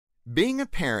Being a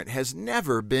parent has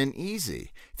never been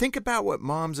easy. Think about what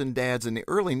moms and dads in the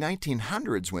early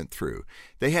 1900s went through.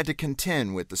 They had to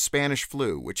contend with the Spanish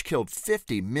flu, which killed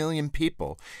 50 million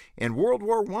people, and World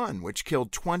War I, which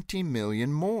killed 20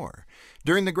 million more.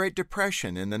 During the Great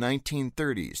Depression in the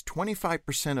 1930s,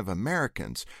 25% of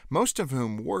Americans, most of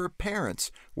whom were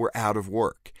parents, were out of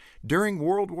work. During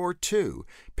World War II,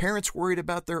 parents worried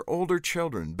about their older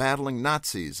children battling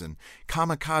Nazis and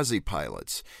kamikaze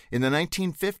pilots. In the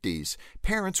 1950s,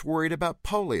 parents worried about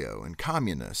polio and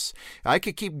communists. I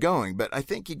could keep going, but I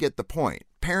think you get the point.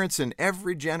 Parents in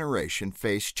every generation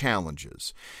face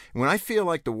challenges. When I feel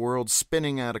like the world's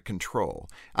spinning out of control,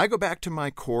 I go back to my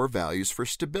core values for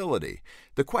stability.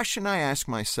 The question I ask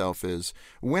myself is,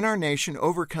 when our nation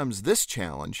overcomes this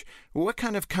challenge, what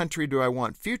kind of country do I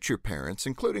want future parents,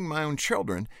 including my own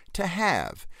children, to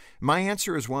have? My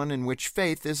answer is one in which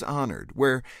faith is honored,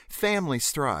 where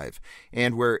families thrive,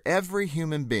 and where every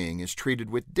human being is treated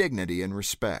with dignity and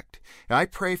respect. I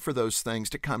pray for those things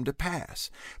to come to pass,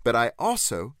 but I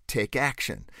also take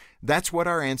action. That's what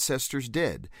our ancestors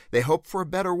did. They hoped for a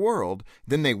better world,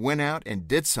 then they went out and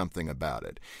did something about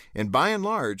it. And by and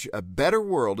large, a better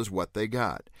world is what they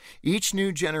got. Each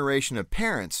new generation of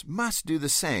parents must do the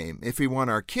same if we want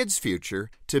our kids'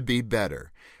 future to be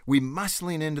better. We must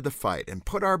lean into the fight and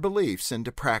put our beliefs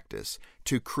into practice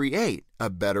to create a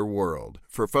better world.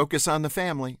 For Focus on the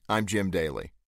Family, I'm Jim Daly.